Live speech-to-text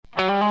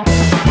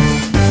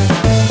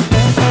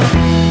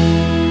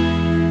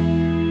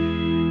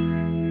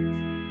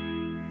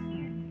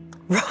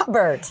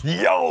Bert?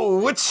 Yo,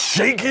 what's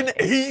shaking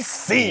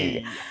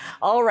AC?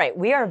 All right,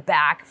 we are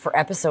back for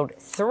episode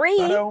 3.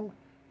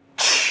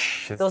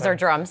 Those are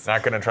drums.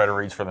 Not going to try to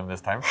reach for them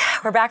this time.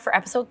 We're back for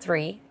episode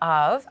 3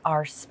 of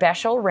our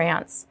special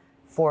rants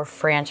for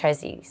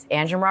franchisees.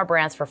 Andrew and Rob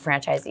rants for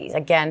franchisees.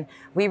 Again,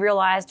 we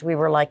realized we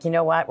were like, you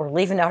know what? We're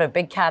leaving out a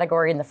big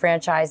category in the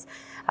franchise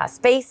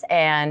space,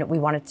 and we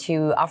wanted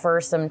to offer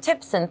some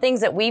tips and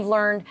things that we've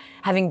learned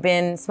having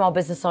been small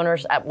business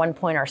owners at one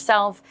point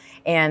ourselves,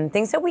 and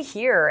things that we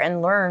hear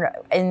and learn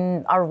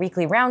in our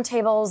weekly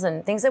roundtables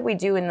and things that we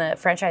do in the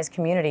franchise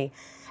community,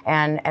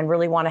 and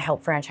really want to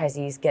help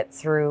franchisees get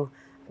through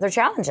their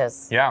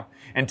challenges. Yeah,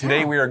 and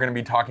today we are going to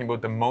be talking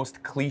about the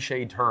most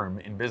cliche term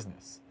in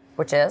business.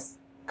 Which is?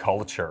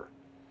 Culture.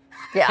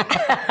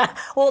 Yeah.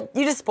 Well,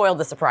 you just spoiled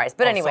the surprise.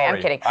 But anyway, sorry.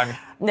 I'm kidding.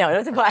 No,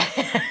 it's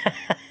fine.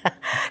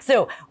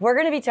 So we're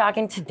going to be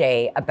talking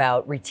today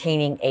about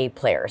retaining A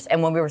players.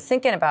 And when we were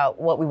thinking about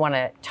what we want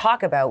to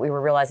talk about, we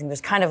were realizing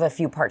there's kind of a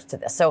few parts to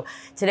this. So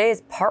today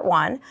is part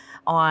 1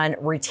 on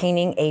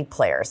retaining A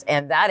players.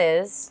 And that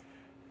is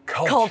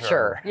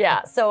culture.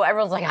 Yeah. So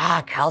everyone's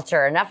like,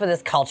 culture. Enough of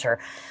this culture.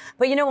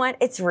 But you know what?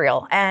 It's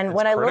real. And it's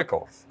when I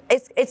critical.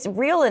 It's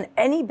real in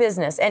any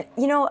business. And,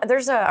 you know,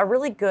 there's a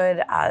really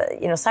good,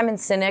 Simon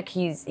Sinek,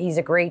 he's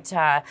a great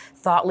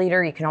thought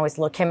leader. You can always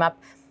look him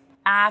up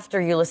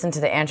after you listen to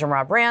the Andrew and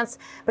Rob rants.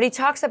 But he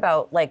talks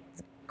about, like,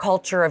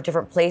 culture of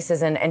different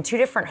places and 2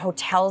 different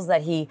hotels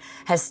that he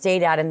has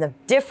stayed at, and the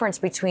difference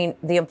between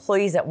the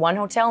employees at one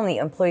hotel and the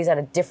employees at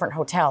a different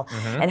hotel,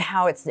 and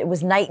how it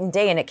was night and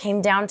day. And it came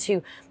down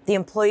to the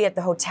employee at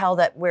the hotel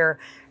where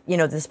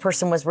this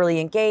person was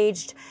really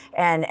engaged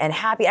and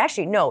happy.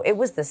 Actually, no, I think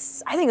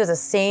it was the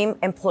same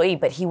employee,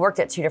 but he worked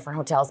at 2 different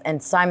hotels,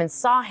 and Simon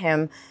saw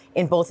him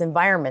in both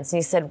environments. And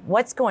he said,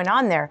 what's going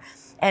on there?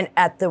 And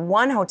at the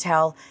one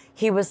hotel,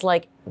 he was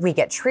like, we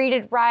get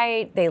treated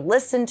right. They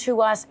listen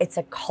to us. It's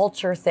a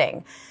culture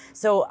thing.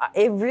 So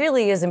it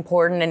really is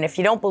important. And if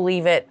you don't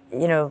believe it,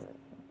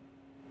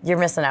 you're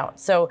missing out.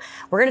 So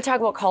we're going to talk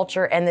about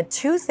culture, and the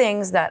 2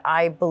 things that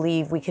I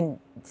believe we can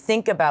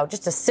think about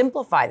just to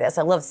simplify this,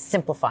 I love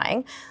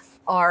simplifying,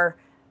 are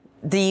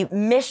the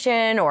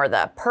mission or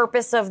the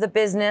purpose of the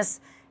business,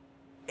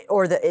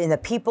 or the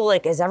people,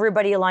 like, is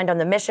everybody aligned on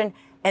the mission?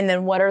 And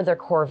then what are their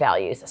core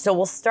values? So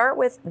we'll start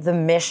with the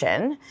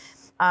mission.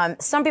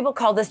 Some people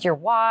call this your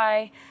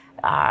why.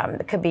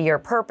 It could be your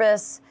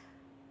purpose.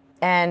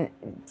 And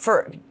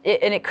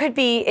it could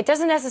be, it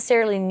doesn't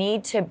necessarily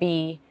need to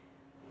be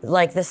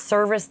like the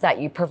service that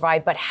you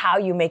provide, but how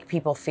you make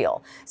people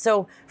feel.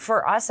 So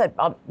for us,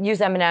 I'll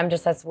use M&M,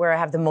 just that's where I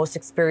have the most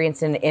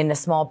experience in a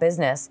small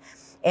business.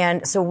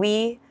 And so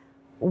we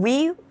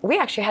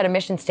actually had a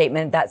mission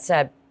statement that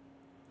said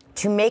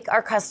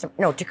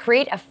to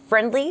create a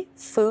friendly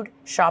food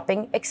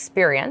shopping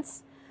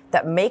experience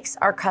that makes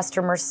our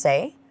customers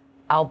say,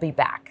 I'll be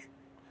back.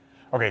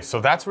 Okay,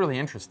 so that's really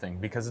interesting,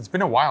 because it's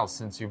been a while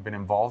since you've been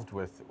involved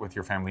with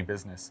your family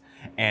business,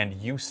 and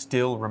you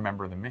still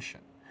remember the mission.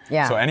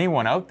 Yeah. So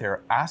anyone out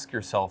there, ask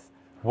yourself,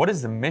 what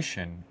is the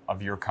mission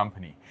of your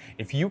company?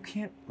 If you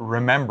can't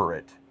remember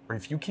it, or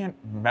if you can't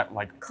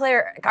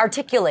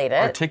articulate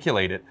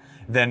it,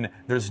 then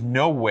there's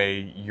no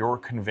way you're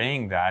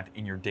conveying that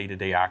in your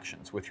day-to-day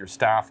actions with your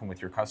staff and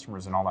with your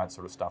customers and all that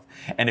sort of stuff.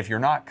 And if you're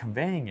not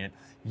conveying it,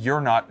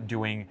 you're not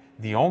doing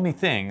the only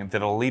thing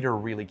that a leader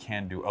really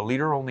can do. A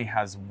leader only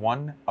has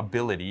one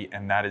ability,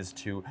 and that is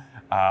to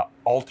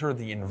alter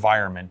the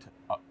environment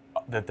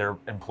that their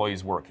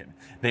employees work in.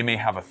 They may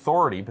have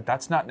authority, but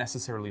that's not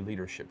necessarily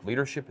leadership.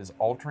 Leadership is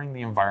altering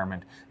the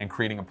environment and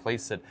creating a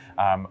place that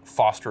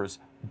fosters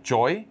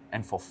joy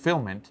and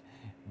fulfillment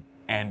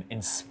and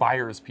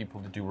inspires people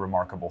to do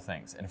remarkable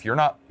things. And if you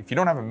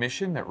don't have a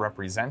mission that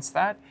represents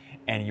that,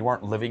 and you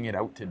aren't living it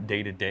out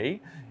day to day,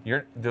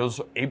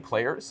 those A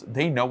players,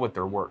 they know what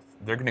they're worth.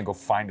 They're going to go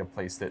find a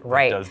place that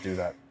does do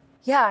that.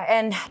 Yeah,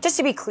 and just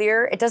to be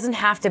clear, it doesn't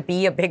have to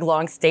be a big,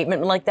 long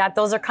statement like that.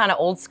 Those are kind of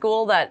old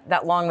school,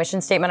 that long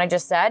mission statement I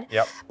just said.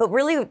 Yep. But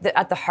really,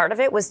 at the heart of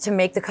it was to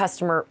make the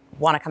customer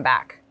want to come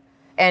back.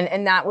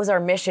 And that was our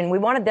mission. We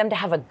wanted them to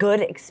have a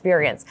good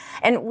experience.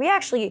 And we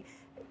actually,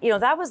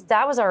 that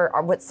was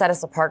our what set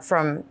us apart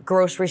from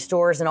grocery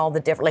stores and all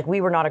the different, like,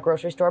 we were not a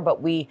grocery store, but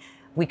we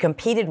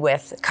competed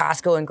with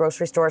Costco and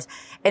grocery stores,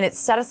 and it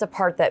set us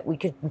apart that we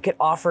could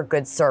offer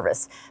good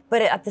service.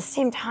 But at the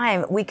same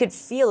time, we could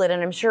feel it,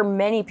 and I'm sure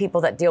many people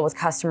that deal with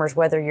customers,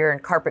 whether you're in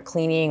carpet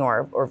cleaning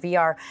or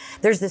VR,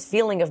 there's this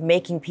feeling of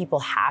making people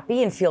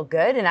happy and feel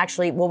good. And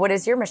actually, well, what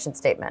is your mission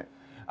statement?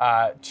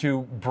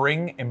 To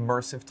bring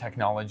immersive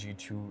technology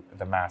to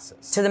the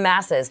masses. To the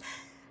masses.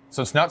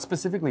 So it's not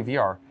specifically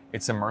VR.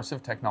 It's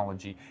immersive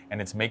technology,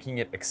 and it's making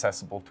it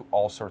accessible to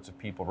all sorts of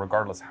people,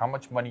 regardless how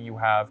much money you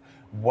have,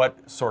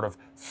 what sort of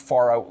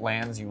far out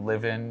lands you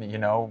live in, you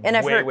know,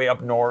 And way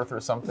up north or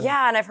something.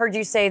 Yeah, and I've heard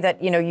you say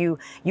that, you know, you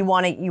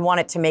want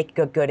it to make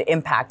a good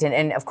impact,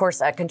 and of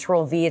course at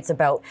Control V it's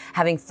about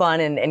having fun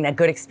and a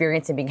good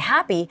experience and being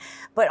happy,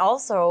 but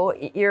also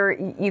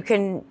you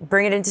can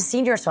bring it into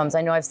seniors' homes.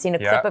 I know I've seen a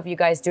clip of you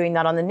guys doing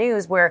that on the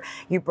news where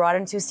you brought it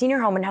into a senior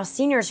home, and how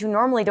seniors who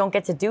normally don't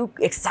get to do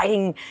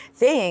exciting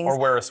things Or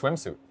wear a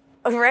swimsuit.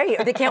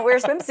 Right, they can't wear a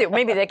swimsuit.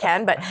 Maybe they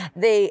can, but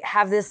they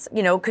have this,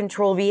 you know,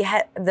 Control V,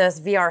 this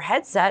VR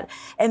headset,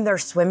 and they're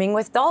swimming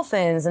with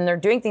dolphins, and they're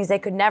doing things they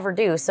could never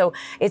do. So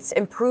it's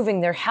improving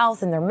their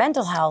health and their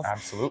mental health.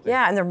 Absolutely.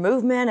 Yeah, and their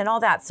movement and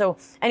all that. So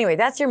anyway,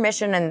 that's your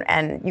mission,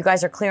 and you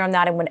guys are clear on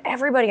that. And when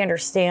everybody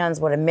understands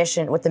what the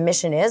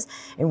mission is,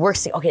 and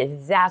works, okay,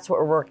 that's what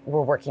we're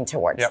working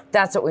towards. Yep.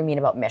 That's what we mean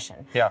about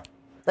mission. Yeah.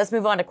 Let's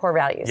move on to core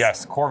values.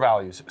 Yes, core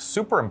values.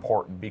 Super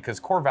important,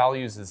 because core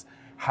values is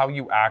how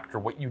you act or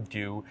what you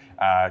do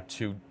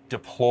to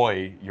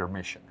deploy your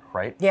mission,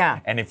 right? Yeah.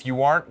 And if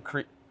you aren't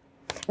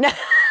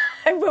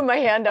I put my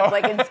hand up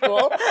like in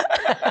school.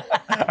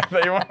 I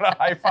thought you wanted a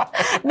high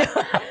five.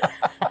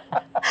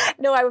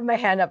 No, I put my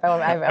hand up.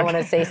 I want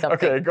to say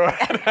something. Okay, go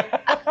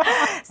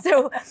ahead.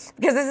 So,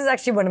 because this is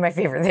actually one of my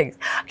favorite things.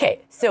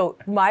 Okay, so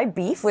my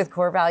beef with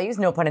core values,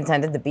 no pun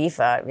intended, the beef,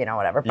 you know,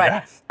 whatever.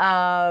 But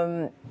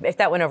if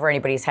that went over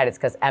anybody's head, it's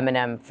because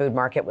M&M Food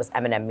Market was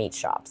M&M meat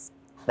shops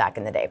back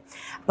in the day.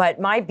 But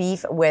my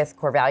beef with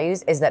core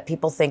values is that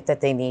people think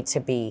that they need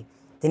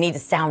to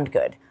sound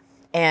good.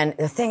 And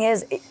the thing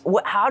is,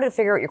 how to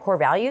figure out your core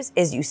values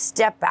is you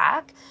step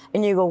back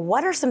and you go,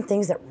 what are some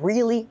things that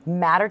really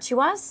matter to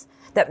us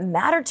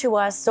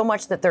so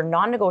much that they're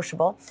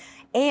non-negotiable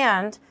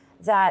and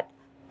that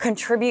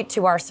contribute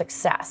to our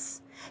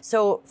success?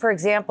 So, for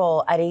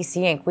example, at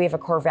AC Inc., we have a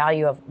core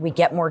value of we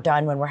get more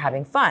done when we're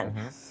having fun.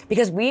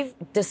 Because we've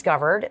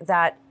discovered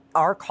that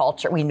our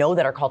culture, we know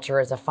that our culture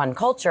is a fun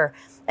culture,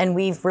 and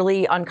we've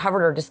really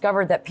uncovered or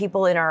discovered that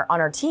people on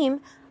our team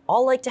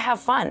all like to have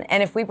fun.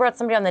 And if we brought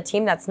somebody on the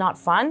team that's not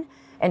fun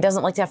and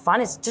doesn't like to have fun,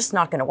 it's just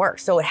not going to work.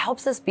 So it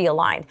helps us be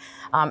aligned.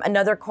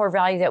 Another core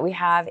value that we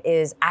have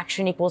is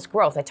action equals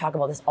growth. I talk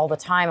about this all the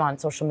time on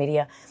social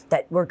media,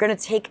 that we're going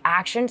to take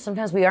action.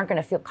 Sometimes we aren't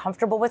going to feel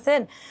comfortable with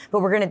it,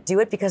 but we're going to do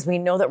it because we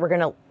know that we're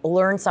going to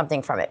learn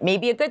something from it.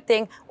 Maybe a good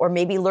thing, or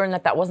maybe learn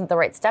that wasn't the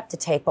right step to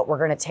take, but we're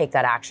going to take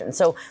that action.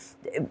 So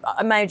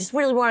I just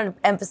really want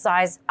to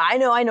emphasize, I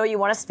know you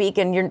want to speak,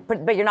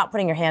 but you're not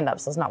putting your hand up,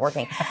 so it's not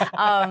working.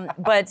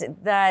 But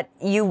that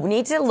you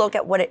need to look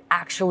at what it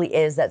actually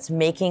is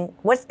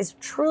what is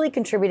truly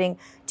contributing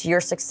to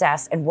your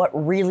success and what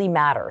really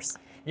matters.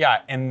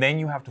 Yeah, and then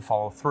you have to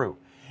follow through.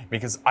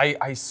 Because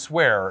I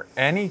swear,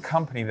 any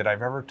company that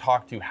I've ever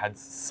talked to had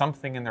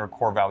something in their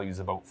core values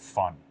about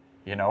fun.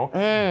 You know,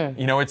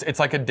 you know, it's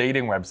like a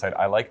dating website.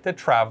 I like to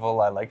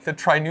travel. I like to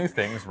try new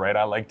things, right?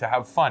 I like to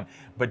have fun.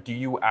 But do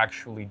you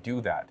actually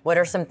do that? What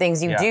are some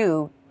things you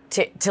do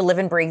to live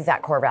and breathe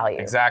that core value?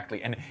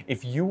 Exactly. And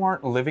if you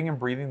aren't living and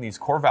breathing these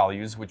core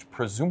values, which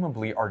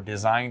presumably are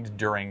designed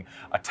during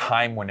a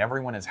time when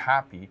everyone is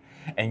happy,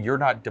 and you're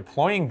not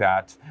deploying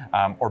that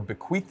or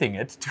bequeathing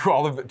it to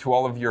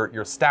all of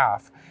your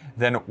staff,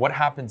 then what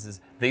happens is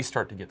they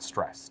start to get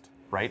stressed,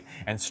 right?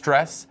 And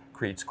stress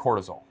creates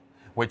cortisol,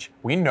 which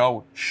we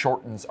know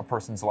shortens a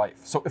person's life.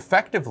 So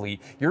effectively,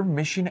 your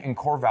mission and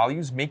core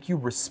values make you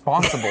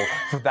responsible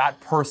for that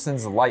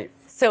person's life.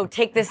 So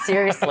take this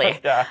seriously.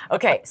 Yeah.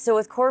 Okay, so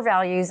with core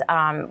values,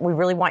 we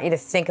really want you to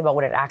think about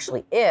what it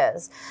actually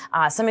is.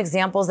 Some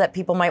examples that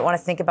people might want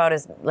to think about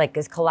is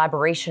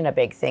collaboration a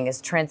big thing?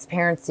 Is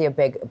transparency a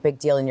big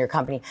deal in your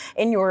company,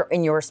 in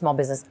your small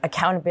business?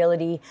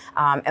 Accountability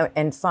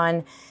and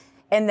fun.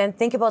 And then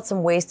think about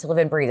some ways to live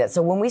and breathe it.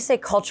 So when we say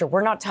culture,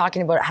 we're not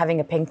talking about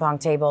having a ping pong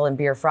table and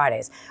beer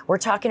Fridays. We're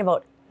talking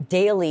about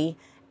daily,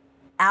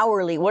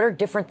 hourly. What are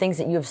different things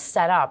that you have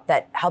set up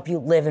that help you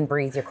live and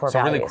breathe your core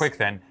values? So really quick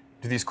then,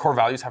 do these core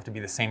values have to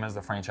be the same as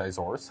the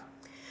franchisors?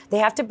 They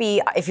have to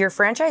be, if you're a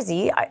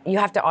franchisee, you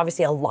have to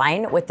obviously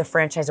align with the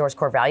franchisor's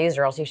core values,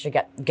 or else you should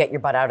get your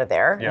butt out of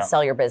there and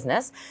sell your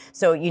business.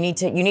 So you need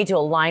to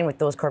align with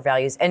those core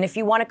values. And if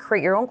you want to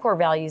create your own core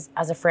values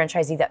as a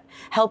franchisee that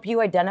help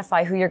you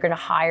identify who you're going to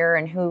hire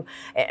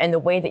and the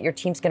way that your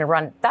team's going to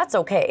run, that's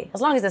okay,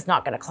 as long as it's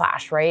not going to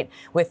clash, right,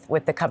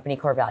 with the company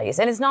core values.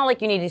 And it's not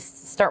like you need to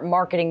start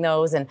marketing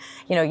those and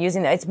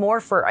using that. It's more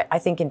for, I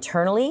think,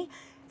 internally,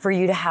 for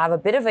you to have a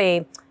bit of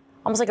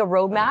almost like a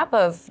roadmap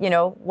of,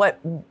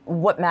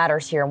 what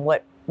matters here and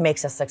what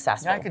makes us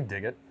successful. Yeah, I can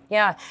dig it.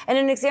 Yeah, and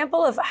an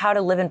example of how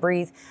to live and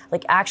breathe,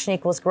 like action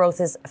equals growth,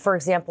 is, for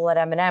example, at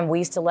M&M, we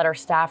used to let our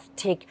staff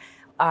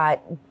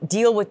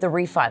deal with the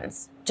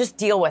refunds. Just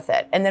deal with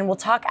it, and then we'll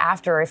talk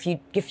after. If you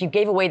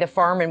gave away the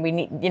farm and we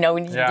need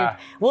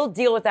we'll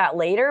deal with that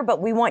later. But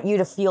we want you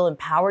to feel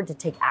empowered to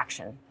take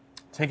action.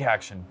 Take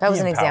action. That was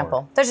an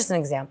example. That's just an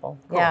example.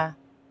 Cool. Yeah.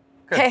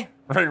 Good. Okay.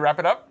 Ready to wrap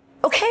it up?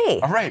 Okay.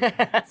 All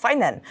right. Fine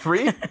then.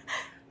 3,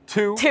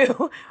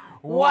 2,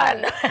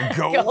 one.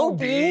 Go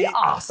be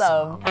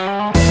awesome.